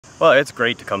Well, it's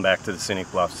great to come back to the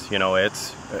Scenic Bluffs. You know,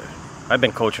 I've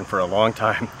been coaching for a long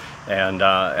time, and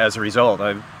as a result,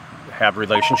 I have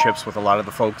relationships with a lot of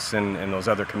the folks in those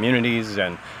other communities,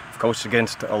 and I've coached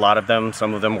against a lot of them.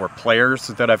 Some of them were players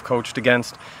that I've coached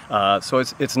against. So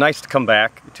it's nice to come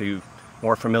back to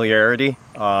more familiarity.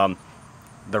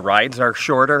 The rides are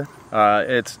shorter.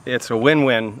 It's a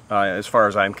win-win as far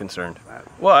as I'm concerned.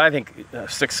 Well, I think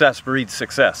success breeds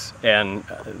success, and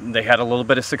they had a little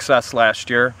bit of success last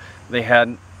year. They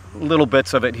had little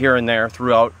bits of it here and there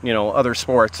throughout, other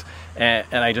sports, and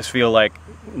I just feel like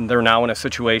they're now in a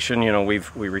situation.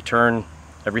 We return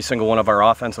every single one of our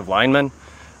offensive linemen.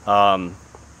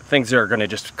 Things are going to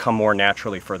just come more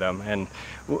naturally for them, and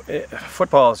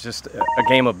football is just a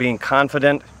game of being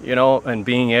confident, and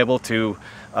being able to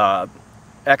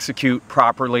execute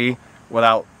properly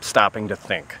without stopping to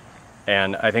think.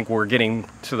 And I think we're getting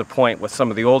to the point with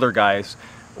some of the older guys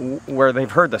where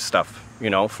they've heard this stuff,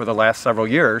 for the last several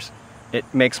years.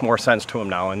 It makes more sense to them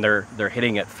now, and they're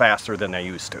hitting it faster than they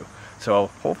used to. So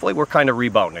hopefully we're kind of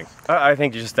rebounding. I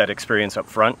think just that experience up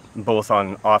front, both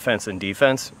on offense and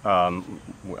defense.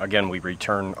 Again, we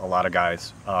return a lot of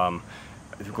guys. I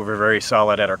think we're very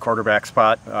solid at our quarterback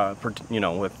spot,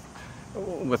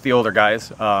 with the older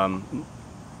guys.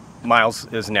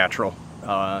 Miles is natural,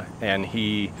 and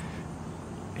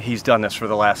he's done this for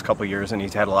the last couple of years, and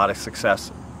he's had a lot of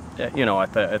success, at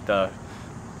the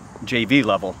JV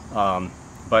level.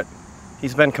 But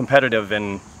he's been competitive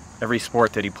in every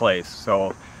sport that he plays,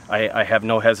 so I have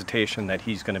no hesitation that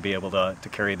he's going to be able to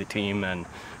carry the team and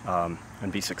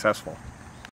be successful.